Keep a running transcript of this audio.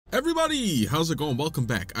Everybody, how's it going? Welcome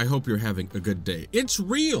back. I hope you're having a good day. It's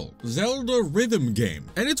real Zelda rhythm game,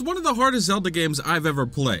 and it's one of the hardest Zelda games I've ever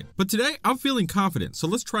played. But today, I'm feeling confident, so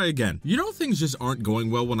let's try again. You know things just aren't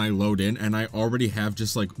going well when I load in, and I already have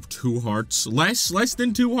just like 2 hearts. Less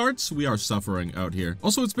than 2 hearts? We are suffering out here.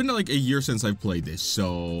 Also, it's been like a year since I've played this,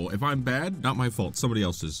 so if I'm bad, not my fault, somebody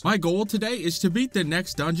else's. My goal today is to beat the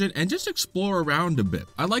next dungeon and just explore around a bit.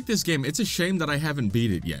 I like this game. It's a shame that I haven't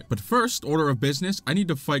beat it yet. But first, order of business, I need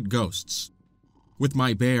to fight ghosts with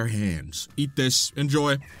my bare hands. Eat this.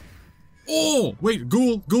 Enjoy. Oh, wait,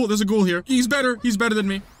 ghoul, there's a ghoul here. He's better than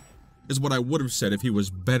me. Is what I would have said if he was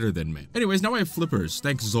better than me. Anyways, now I have flippers.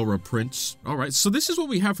 Thanks, Zora Prince. All right, so this is what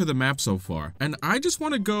we have for the map so far. And I just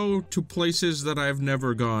want to go to places that I've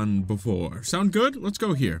never gone before. Sound good? Let's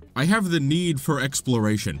go here. I have the need for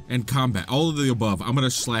exploration and combat. All of the above. I'm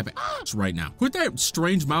gonna slap ass right now. Put that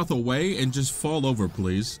strange mouth away and just fall over,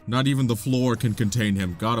 please. Not even the floor can contain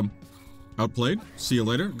him. Got him. Outplayed. See you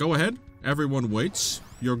later. Go ahead. Everyone waits.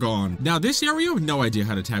 You're gone. Now this area, I have no idea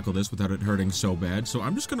how to tackle this without it hurting so bad, so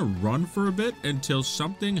I'm just gonna run for a bit until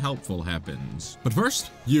something helpful happens. But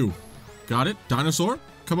first, you. Got it? Dinosaur?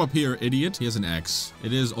 Come up here, idiot. He has an X.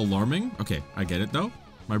 It is alarming. Okay, I get it though.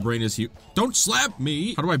 My brain is huge. Don't slap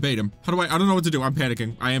me! How do I bait him? I don't know what to do. I'm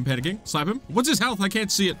panicking. I am panicking. Slap him. What's his health? I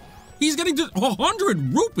can't see it. He's getting to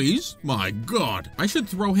 100 rupees? My God. I should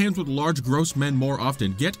throw hands with large, gross men more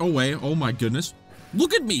often. Get away. Oh my goodness.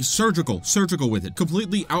 Look at me, surgical with it.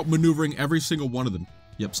 Completely outmaneuvering every single one of them.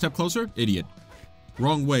 Yep, step closer, idiot.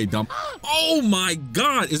 Wrong way, dumb. Oh my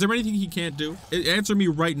God, is there anything he can't do? Answer me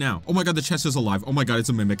right now. Oh my God, the chest is alive. Oh my God, it's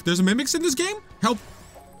a mimic. There's a mimics in this game? Help.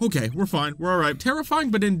 Okay, we're fine, we're all right. Terrifying,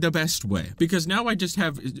 but in the best way. Because now I just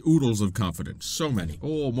have oodles of confidence. So many.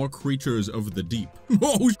 Oh, more creatures of the deep.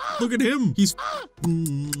 Oh, look at him. He's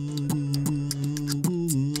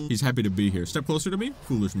happy to be here. Step closer to me.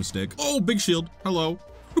 Foolish mistake. Oh, big shield. Hello.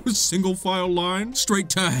 Single file line. Straight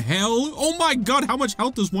to hell. Oh my God, how much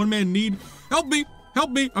health does one man need? Help me. Help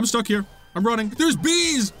me. I'm stuck here. I'm running. There's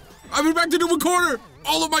bees. I've been back to a corner.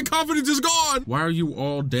 All of my confidence is gone. Why are you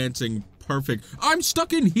all dancing perfect? I'm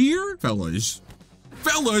stuck in here? Fellas,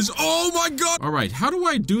 oh my God. All right, how do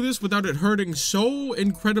I do this without it hurting so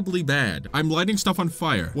incredibly bad? I'm lighting stuff on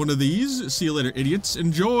fire. One of these. See you later, idiots.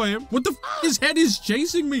 Enjoy. What the f? His head is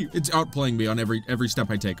chasing me. It's outplaying me on every step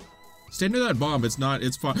I take. Stay near that bomb. It's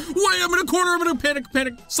fine. Wait, I'm in a corner. I'm gonna panic.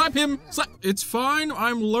 Slap him. Slap. It's fine.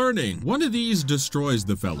 I'm learning. One of these destroys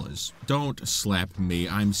the fellas. Don't slap me.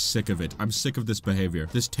 I'm sick of it. I'm sick of this behavior.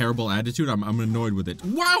 This terrible attitude. I'm annoyed with it.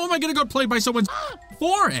 Why am I gonna go play by someone's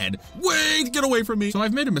forehead? Wait, get away from me. So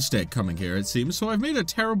I've made a mistake coming here, it seems. So I've made a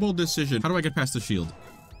terrible decision. How do I get past the shield?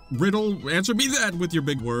 Riddle, answer me that with your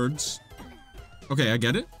big words. Okay, I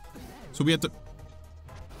get it. So we have to...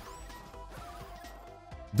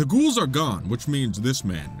 The ghouls are gone, which means this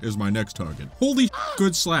man is my next target. Holy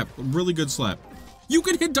good slap, really good slap. You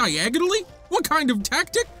can hit diagonally? What kind of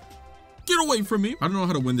tactic? Get away from me. I don't know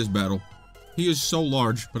how to win this battle. He is so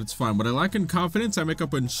large, but it's fine. What I lack in confidence, I make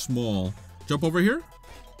up in small. Jump over here?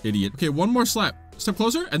 Idiot. Okay, one more slap. Step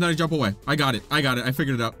closer, and then I jump away. I got it. I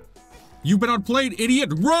figured it out. You've been outplayed, idiot.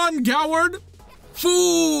 Run, coward!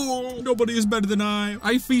 Fool! Nobody is better than I.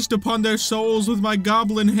 I feast upon their souls with my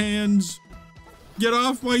goblin hands. Get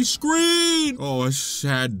off my screen! Oh, a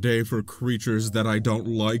sad day for creatures that I don't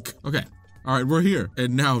like. Okay, all right, we're here.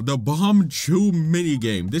 And now, the Bomb Chew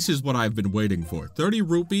minigame. This is what I've been waiting for. 30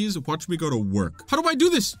 rupees, watch me go to work. How do I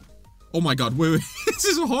do this? Oh my God, wait. This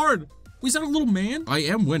is hard. Is that a little man? I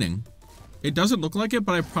am winning. It doesn't look like it,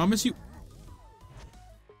 but I promise you.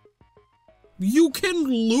 You can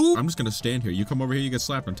lose. I'm just gonna stand here. You come over here, you get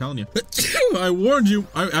slapped, I'm telling you. I warned you.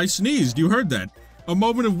 I sneezed, you heard that. A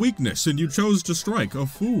moment of weakness, and you chose to strike. A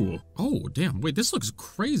fool. Oh, damn. Wait, this looks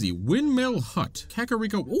crazy. Windmill Hut.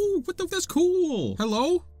 Kakariko. Oh, what the? That's cool.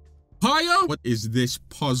 Hello? Hiya? What is this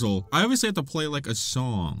puzzle? I obviously have to play like a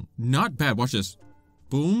song. Not bad. Watch this.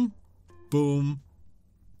 Boom. Boom.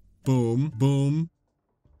 Boom. Boom.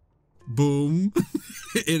 Boom.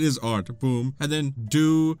 It is art. Boom. And then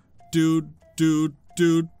do.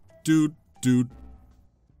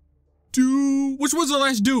 Which one's the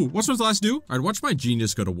last do? Which one's the last do? All right, watch my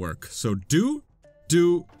genius go to work. So do.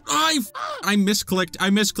 I misclicked.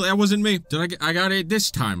 That wasn't me. I got it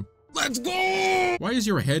this time. Let's go. Why is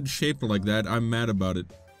your head shaped like that? I'm mad about it.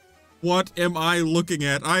 What am I looking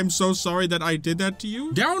at? I'm so sorry that I did that to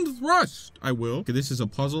you. Down thrust. I will. Okay, this is a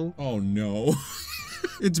puzzle. Oh no.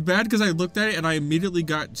 It's bad because I looked at it and I immediately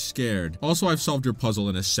got scared. Also, I've solved your puzzle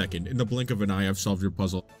in a second. In the blink of an eye, I've solved your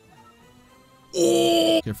puzzle.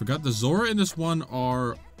 Oh! Okay, I forgot the Zora in this one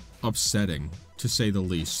are upsetting, to say the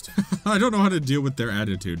least. I don't know how to deal with their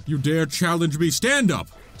attitude. You dare challenge me? Stand up!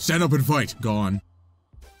 Stand up and fight. Gone.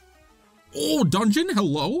 Oh, dungeon,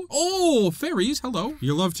 hello? Oh, fairies, hello.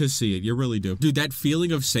 You love to see it, you really do. Dude, that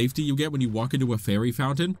feeling of safety you get when you walk into a fairy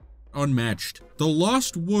fountain? Unmatched. The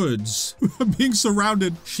Lost Woods. Being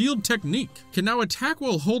surrounded. Shield technique. Can now attack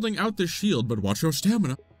while holding out the shield, but watch your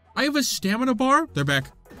stamina. I have a stamina bar? They're back.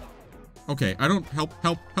 Okay, I don't, help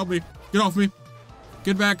me. Get off me.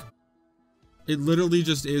 Get back. It literally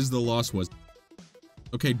just is the Lost Woods.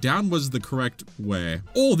 Okay, down was the correct way.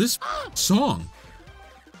 Oh, this song.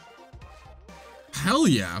 Hell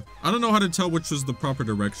yeah. I don't know how to tell which was the proper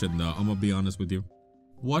direction though, I'm gonna be honest with you.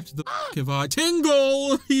 What the f have I?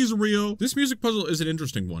 Tingle! He's real. This music puzzle is an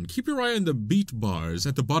interesting one. Keep your eye on the beat bars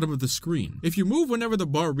at the bottom of the screen. If you move whenever the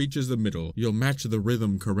bar reaches the middle, you'll match the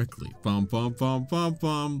rhythm correctly. Bum bum bum bum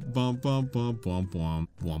bum bum bum bum bum bum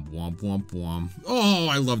bum bum bum bum. Oh,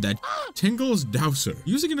 I love that. Tingle's Dowser.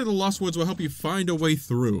 Using it in the Lost Woods will help you find a way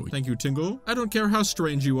through. Thank you, Tingle. I don't care how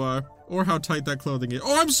strange you are. Or how tight that clothing is.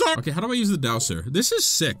 Oh, I'm sorry! Okay, how do I use the Dowser? This is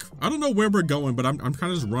sick. I don't know where we're going, but I'm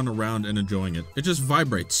kind of just running around and enjoying it. It just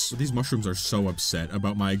vibrates. These mushrooms are so upset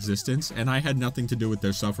about my existence, and I had nothing to do with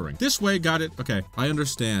their suffering. This way, got it. Okay, I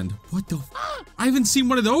understand. What the f? I haven't seen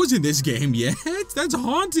one of those in this game yet. That's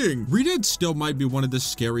haunting. Redead still might be one of the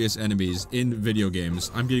scariest enemies in video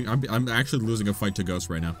games. I'm actually losing a fight to Ghost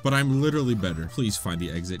right now, but I'm literally better. Please find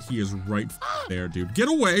the exit. He is right there, dude. Get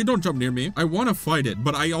away. Don't jump near me. I want to fight it,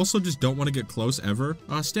 but I also just don't want to get close ever.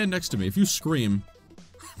 Stand next to me. If you scream,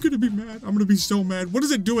 I'm gonna be mad. I'm gonna be so mad. What is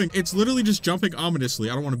it doing? It's literally just jumping ominously.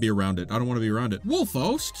 I don't want to be around it. I don't want to be around it.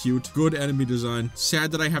 Wolfos, cute. Good enemy design.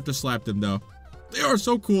 Sad that I have to slap them though. They are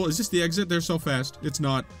so cool. Is this the exit? They're so fast. It's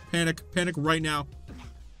not. Panic. Panic right now.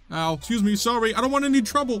 Ow. Excuse me. Sorry. I don't want any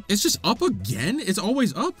trouble. It's just up again? It's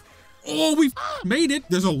always up. Oh, we've made it.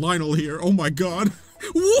 There's a Lionel here. Oh my god.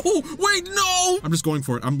 Whoa. Wait, no. I'm just going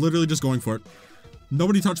for it. I'm literally just going for it.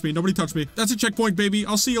 Nobody touch me. Nobody touch me. That's a checkpoint, baby.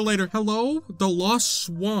 I'll see you later. Hello? The Lost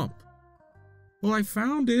Swamp. Well, I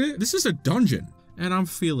found it. This is a dungeon. And I'm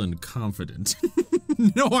feeling confident.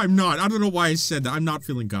 No, I'm not. I don't know why I said that. I'm not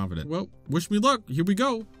feeling confident. Well, wish me luck. Here we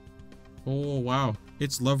go. Oh, wow.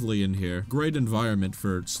 It's lovely in here. Great environment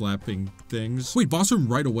for slapping things. Wait, boss room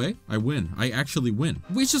right away? I win. I actually win.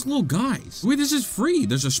 Wait, it's just little guys. Wait, this is free.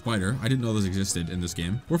 There's a spider. I didn't know this existed in this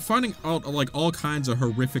game. We're finding out like all kinds of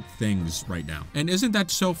horrific things right now. And isn't that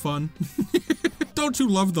so fun? Don't you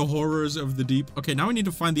love the horrors of the deep? Okay, now I need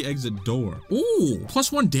to find the exit door. Ooh,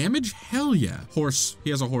 +1 damage? Hell yeah. Horse. He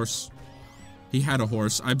has a horse. He had a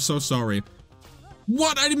horse. I'm so sorry.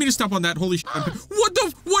 What? I didn't mean to step on that. Holy sh**. What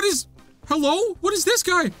the? What is? Hello? What is this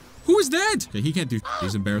guy? Who is that? Okay, he can't do.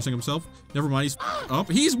 He's embarrassing himself. Never mind, he's up.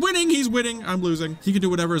 He's winning, he's winning. I'm losing. He can do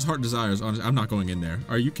whatever his heart desires. Honestly, I'm not going in there.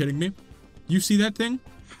 Are you kidding me? You see that thing?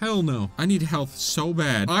 Hell no. I need health so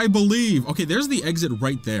bad. I believe. Okay, there's the exit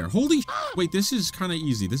right there. Holy wait, this is kind of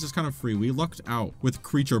easy. This is kind of free. We lucked out with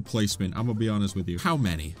creature placement. I'm gonna be honest with you. How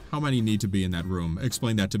many? How many need to be in that room?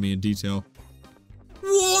 Explain that to me in detail.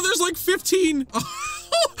 Whoa, there's like 15.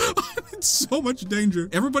 I'm in so much danger.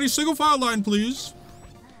 Everybody single file line, please.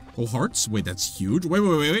 Oh, hearts? Wait, that's huge.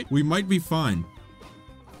 Wait. We might be fine.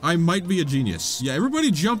 I might be a genius. Yeah, everybody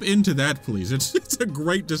jump into that, please. It's a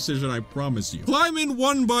great decision, I promise you. Climb in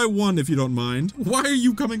one by one, if you don't mind. Why are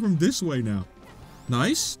you coming from this way now?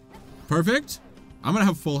 Nice. Perfect. I'm gonna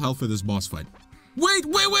have full health for this boss fight. Wait.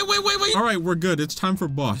 All right, we're good. It's time for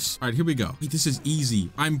boss. All right, here we go. This is easy.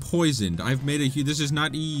 I'm poisoned. I've made a this is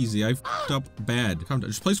not easy. I've f***ed up bad. Come down.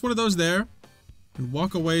 Just place one of those there and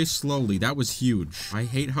walk away slowly. That was huge. I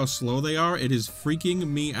hate how slow they are. It is freaking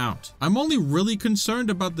me out. I'm only really concerned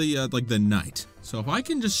about the, like the night. So if I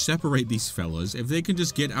can just separate these fellas, if they can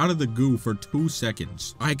just get out of the goo for 2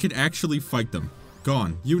 seconds, I could actually fight them.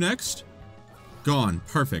 Gone. You next? Gone.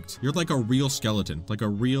 Perfect. You're like a real skeleton. Like a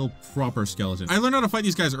real proper skeleton. I learned how to fight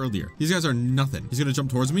these guys earlier. These guys are nothing. He's gonna jump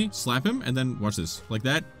towards me, slap him, and then watch this. Like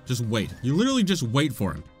that. Just wait. You literally just wait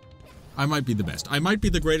for him. I might be the best. I might be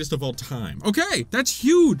the greatest of all time. Okay, that's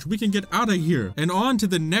huge. We can get out of here. And on to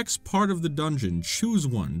the next part of the dungeon. Choose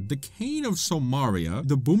one. The Cane of Somaria,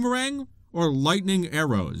 the Boomerang, or lightning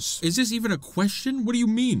arrows. Is this even a question? What do you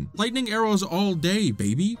mean? Lightning arrows all day,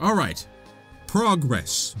 baby. All right.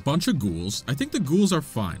 Progress. Bunch of ghouls. I think the ghouls are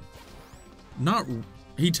fine. Not...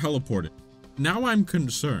 He teleported. Now I'm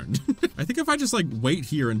concerned. I think if I just like wait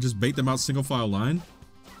here and just bait them out single file line.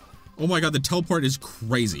 Oh my god, the teleport is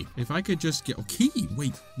crazy. If I could just get... Oh, key!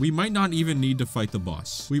 Wait, we might not even need to fight the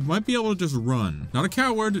boss. We might be able to just run. Not a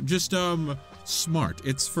coward, just, smart.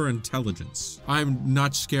 It's for intelligence. I'm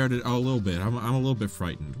not scared a little bit. I'm a little bit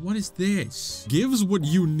frightened. What is this? Gives what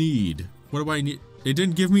you need. What do I need? It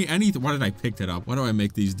didn't give me anything. Why did I pick that up? Why do I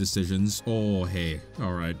make these decisions? Oh, hey.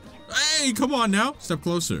 All right. Hey, come on now. Step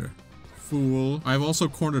closer. Fool. I've also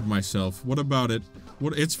cornered myself. What about it?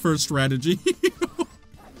 What? It's for strategy.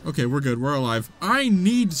 Okay, we're good. We're alive. I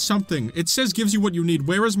need something. It says gives you what you need.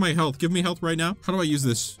 Where is my health? Give me health right now. How do I use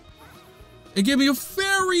this? It gave me a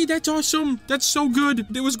fairy. That's awesome. That's so good.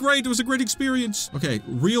 It was great. It was a great experience. Okay,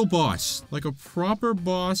 real boss. Like a proper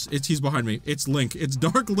boss. He's behind me. It's Link. It's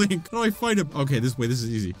Dark Link. How do I fight him? Okay, this is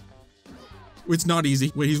easy. It's not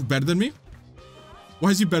easy. Wait, he's better than me? Why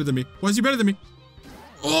is he better than me? Why is he better than me?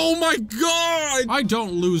 Oh my god! I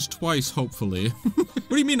don't lose twice, hopefully. What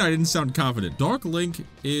do you mean I didn't sound confident? Dark Link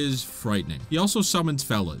is frightening. He also summons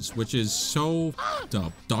fellas, which is so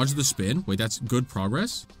up. Dodge the spin. Wait, that's good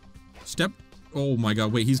progress. Step. Oh my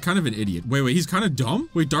god, wait, he's kind of an idiot. Wait, he's kind of dumb?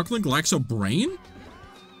 Wait, Dark Link lacks a brain?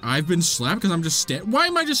 I've been slapped because I'm just why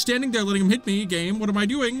am I just standing there letting him hit me, game? What am I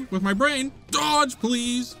doing with my brain? Dodge,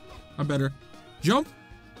 please. I'm better. Jump.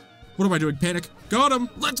 What am I doing? Panic. Got him.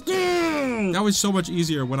 Let's go. That was so much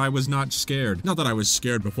easier when I was not scared. Not that I was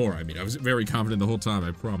scared before. I mean, I was very confident the whole time,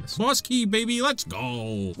 I promise. Boss key, baby. Let's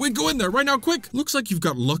go. Wait, go in there right now, quick. Looks like you've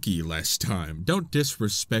got lucky last time. Don't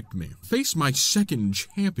disrespect me. Face my second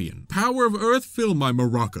champion. Power of Earth, fill my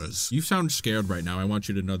maracas. You sound scared right now. I want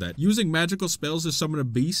you to know that. Using magical spells to summon a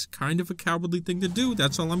beast, kind of a cowardly thing to do.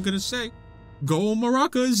 That's all I'm gonna say. Go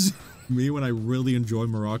maracas. Me when I really enjoy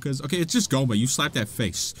maracas. Okay, it's just Goma. You slap that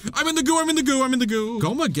face. I'm in the goo, I'm in the goo, I'm in the goo.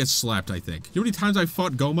 Goma gets slapped, I think. You know how many times I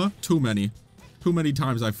fought Goma? Too many. Too many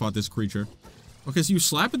times I fought this creature. Okay, so you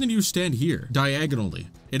slap and then you stand here. Diagonally.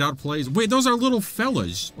 It outplays. Wait, those are little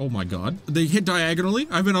fellas. Oh my god. They hit diagonally?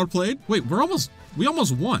 I've been outplayed? Wait, we almost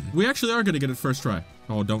won. We actually are gonna get it first try.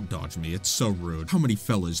 Oh, don't dodge me. It's so rude. How many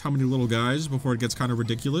fellas? How many little guys before it gets kind of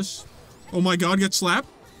ridiculous? Oh my god, get slapped?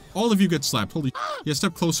 All of you get slapped. Holy yeah,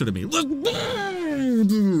 step closer to me.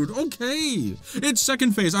 Dude, okay. It's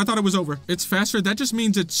second phase. I thought it was over. It's faster. That just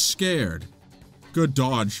means it's scared. Good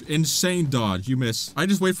dodge. Insane dodge. You miss. I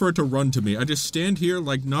just wait for it to run to me. I just stand here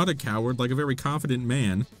like not a coward, like a very confident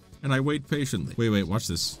man, and I wait patiently. Wait, watch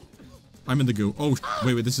this. I'm in the goo. Oh,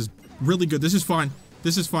 wait, this is really good. This is fine.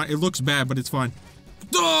 This is fine. It looks bad, but it's fine.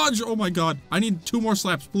 Dodge! Oh my god. I need 2 more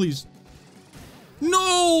slaps, please.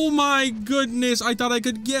 No, my goodness. I thought I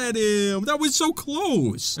could get him. That was so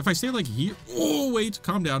close. If I stay like here. Oh, wait.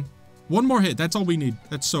 Calm down. 1 more hit. That's all we need.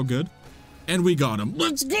 That's so good. And we got him.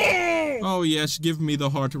 Let's go! Oh, yes. Give me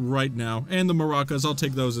the heart right now. And the maracas. I'll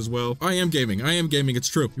take those as well. I am gaming. I am gaming. It's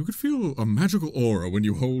true. You could feel a magical aura when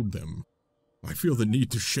you hold them. I feel the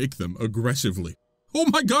need to shake them aggressively. Oh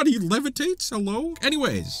my god, he levitates? Hello?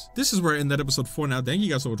 Anyways, this is where I end that episode for now. Thank you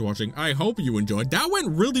guys so much for watching. I hope you enjoyed. That went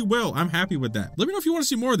really well. I'm happy with that. Let me know if you want to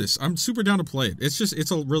see more of this. I'm super down to play it.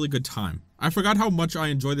 It's a really good time. I forgot how much I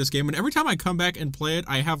enjoy this game, and every time I come back and play it,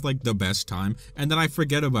 I have like the best time, and then I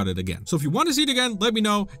forget about it again. So if you want to see it again, let me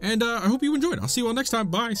know, and I hope you enjoyed. I'll see you all next time.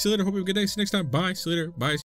 Bye. See you later. Hope you have a good day. See you next time. Bye. See you later. Bye.